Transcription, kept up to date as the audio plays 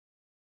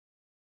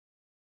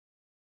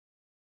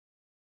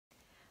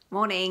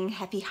Morning,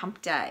 happy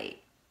hump day.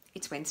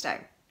 It's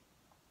Wednesday.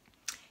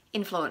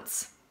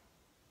 Influence.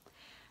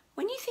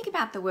 When you think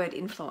about the word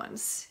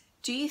influence,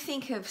 do you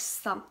think of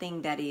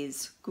something that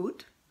is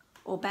good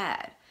or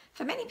bad?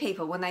 For many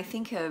people, when they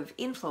think of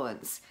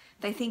influence,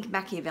 they think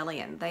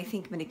Machiavellian, they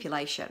think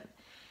manipulation.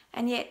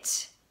 And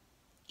yet,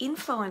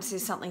 influence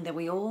is something that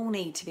we all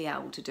need to be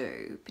able to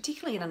do,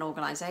 particularly in an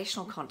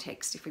organisational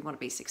context if we want to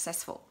be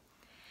successful.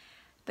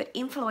 But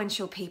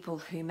influential people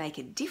who make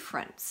a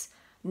difference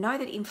know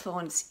that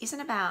influence isn't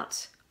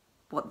about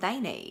what they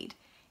need,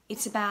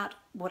 it's about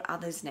what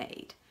others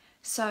need.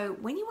 So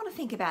when you want to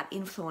think about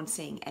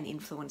influencing and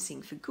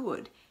influencing for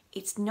good,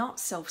 it's not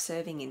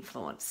self-serving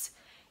influence.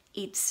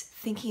 It's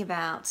thinking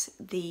about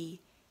the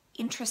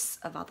interests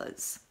of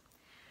others.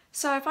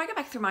 So if I go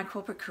back through my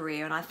corporate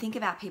career and I think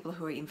about people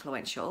who are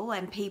influential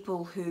and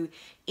people who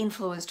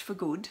influenced for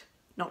good,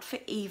 not for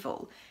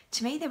evil,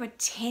 to me there were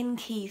 10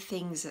 key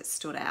things that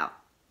stood out.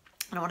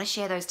 And I want to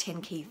share those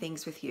 10 key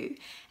things with you.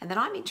 And then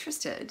I'm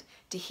interested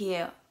to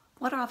hear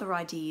what are other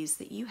ideas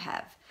that you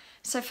have.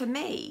 So for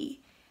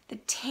me, the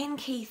 10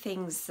 key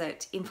things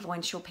that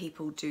influential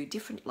people do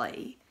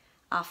differently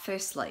are,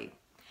 firstly,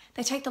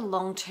 they take the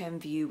long-term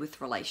view with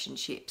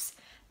relationships.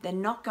 They're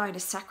not going to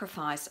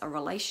sacrifice a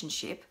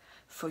relationship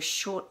for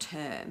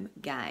short-term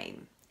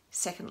gain.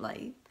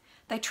 Secondly,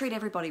 they treat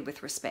everybody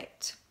with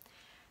respect.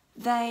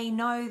 They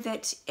know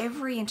that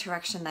every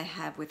interaction they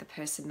have with a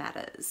person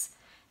matters,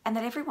 and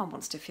that everyone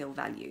wants to feel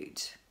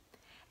valued,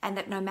 and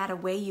that no matter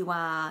where you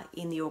are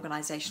in the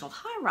organisational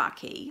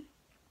hierarchy,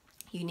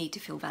 you need to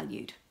feel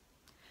valued.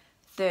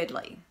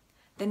 Thirdly,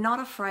 they're not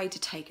afraid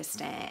to take a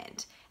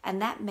stand, and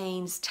that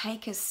means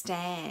take a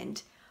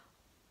stand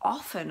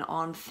often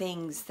on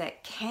things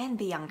that can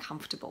be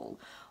uncomfortable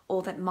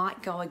or that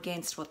might go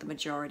against what the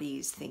majority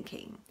is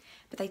thinking.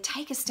 But they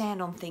take a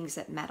stand on things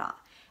that matter,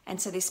 and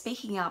so they're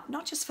speaking up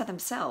not just for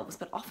themselves,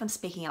 but often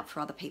speaking up for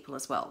other people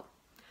as well.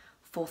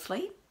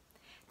 Fourthly,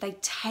 they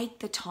take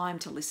the time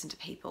to listen to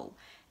people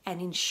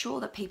and ensure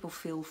that people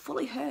feel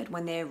fully heard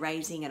when they're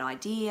raising an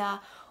idea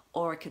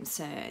or a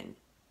concern.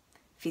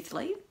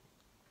 Fifthly,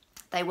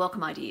 they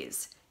welcome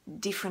ideas,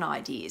 different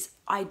ideas,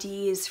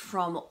 ideas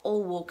from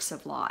all walks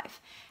of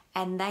life,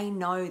 and they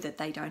know that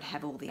they don't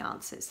have all the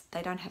answers.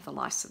 They don't have the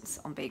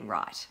license on being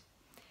right.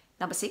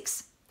 Number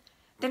 6,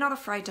 they're not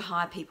afraid to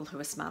hire people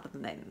who are smarter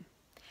than them.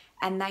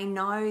 And they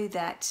know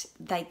that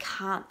they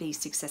can't be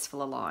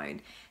successful alone,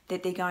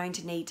 that they're going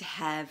to need to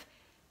have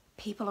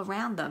people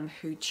around them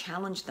who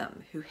challenge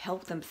them, who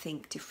help them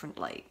think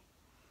differently.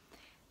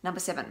 Number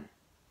 7,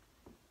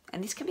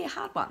 and this can be a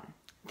hard one,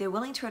 they're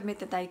willing to admit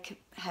that they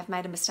have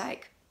made a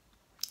mistake,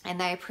 and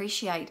they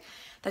appreciate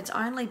that it's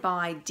only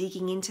by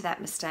digging into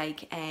that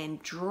mistake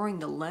and drawing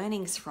the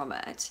learnings from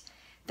it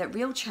that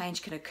real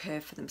change can occur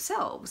for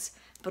themselves,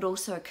 but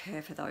also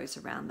occur for those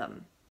around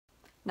them.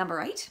 Number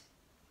 8,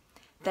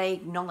 they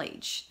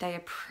acknowledge, they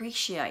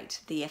appreciate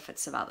the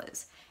efforts of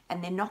others,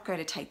 and they're not going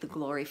to take the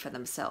glory for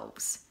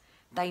themselves.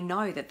 They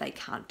know that they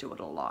can't do it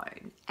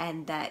alone,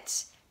 and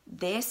that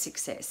their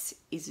success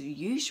is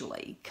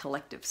usually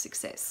collective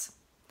success.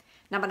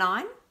 Number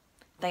 9,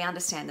 they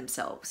understand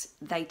themselves.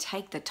 They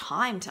take the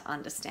time to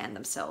understand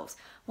themselves.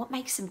 What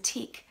makes them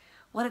tick?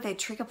 What are their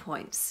trigger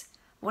points?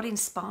 What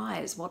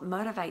inspires? What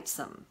motivates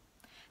them?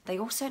 They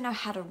also know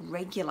how to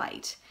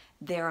regulate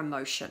their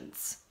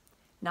emotions.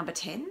 Number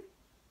 10,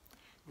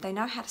 they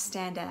know how to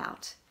stand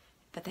out,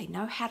 but they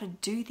know how to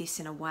do this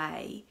in a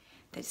way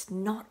that's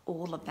not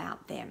all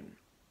about them.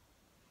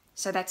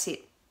 So that's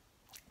it.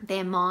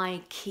 They're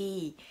my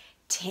key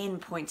 10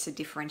 points of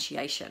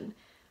differentiation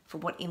for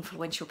what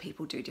influential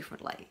people do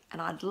differently.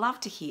 And I'd love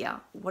to hear,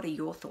 what are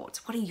your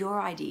thoughts? What are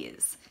your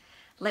ideas?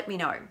 Let me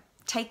know.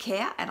 Take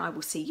care, and I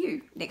will see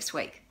you next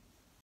week.